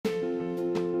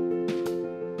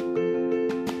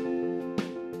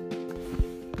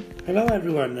Hello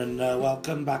everyone and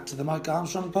welcome back to the Mike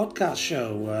Armstrong podcast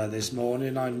show. This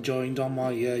morning I'm joined on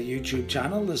my YouTube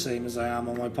channel, the same as I am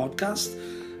on my podcast,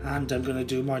 and I'm going to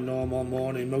do my normal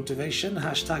morning motivation,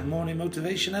 #morning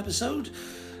motivation episode.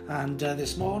 And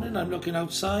this morning I'm looking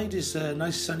outside. It's a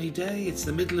nice sunny day. It's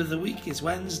the middle of the week. It's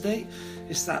Wednesday.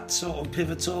 It's that sort of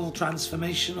pivotal,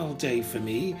 transformational day for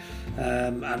me.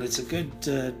 And it's a good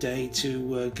day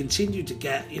to continue to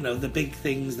get, the big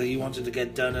things that you wanted to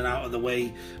get done and out of the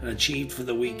way and achieved for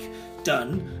the week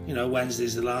done.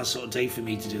 Wednesday's the last sort of day for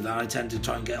me to do that. I tend to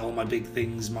try and get all my big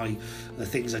things, the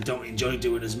things I don't enjoy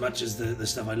doing as much as the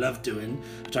stuff I love doing.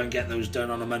 I try and get those done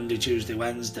on a Monday, Tuesday,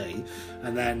 Wednesday,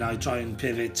 and then I try and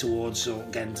pivot towards sort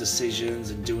of getting decisions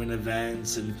and doing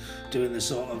events and doing the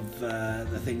sort of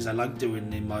the things I like doing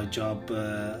in my job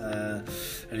and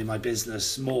in my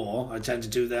business more. I tend to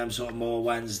do them sort of more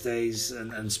Wednesdays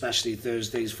and especially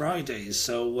Thursdays, Fridays.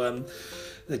 So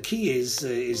the key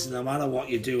is no matter what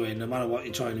you're doing, no matter what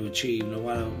you're trying to achieve, no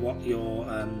matter what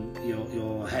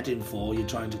you're heading for, you're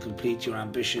trying to complete your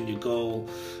ambition, your goal,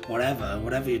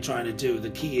 whatever you're trying to do. The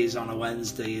key is on a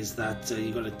Wednesday is that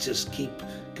you got to just keep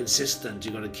consistent.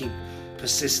 You got to keep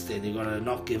persisting. You got to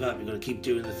not give up. You got to keep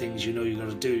doing the things you know you got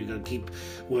to do. You got to keep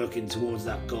working towards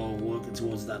that goal, working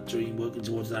towards that dream, working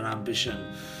towards that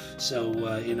ambition. So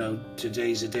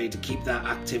today's a day to keep that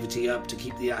activity up, to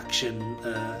keep the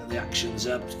actions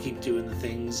up, to keep doing the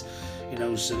things.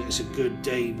 So it's a good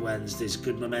day. Wednesday, it's a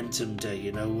good momentum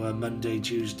day. Monday,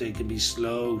 Tuesday can be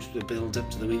slow, the build up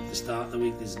to the week, the start of the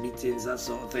week, there's meetings, that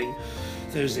sort of thing.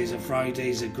 Thursdays and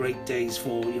Fridays are great days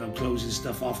for closing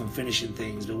stuff off and finishing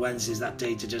things. But Wednesday's that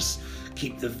day to just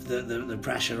keep the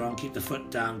pressure on, keep the foot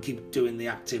down, keep doing the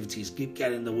activities, keep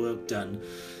getting the work done.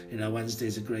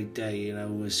 Wednesday's a great day.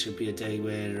 It should be a day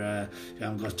where you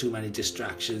haven't got too many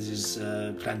distractions.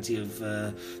 There's plenty of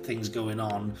things going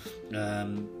on,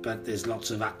 but there's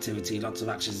lots of activity, lots of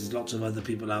actions. There's lots of other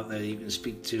people out there you can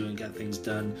speak to and get things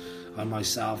done. I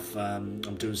myself, I'm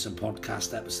doing some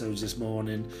podcast episodes this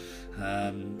morning.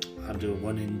 I'm doing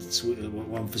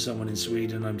one for someone in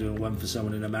Sweden. I'm doing one for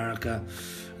someone in America.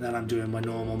 And then I'm doing my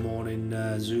normal morning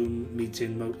Zoom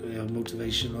meeting,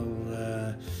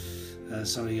 motivational.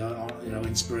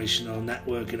 Inspirational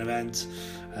networking event,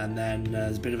 and then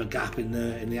there's a bit of a gap in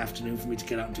the afternoon for me to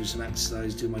get out and do some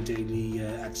exercise, do my daily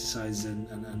exercise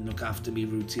and look after me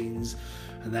routines.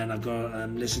 And then I've got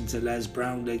listen to Les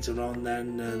Brown later on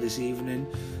then this evening,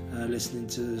 listening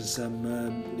to some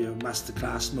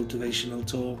masterclass motivational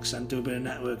talks and do a bit of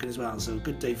networking as well. So a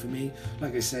good day for me.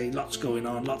 Like I say, lots going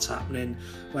on, lots happening.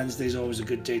 Wednesday's always a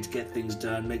good day to get things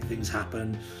done, make things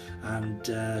happen, and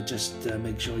just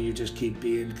make sure you just keep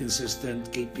being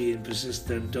consistent, keep being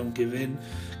persistent, don't give in,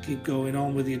 keep going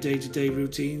on with your day-to-day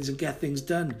routines and get things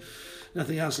done.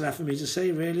 Nothing else left for me to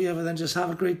say really other than just have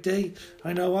a great day.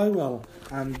 I know I will.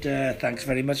 And thanks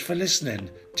very much for listening.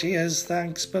 Cheers,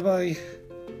 thanks, bye-bye.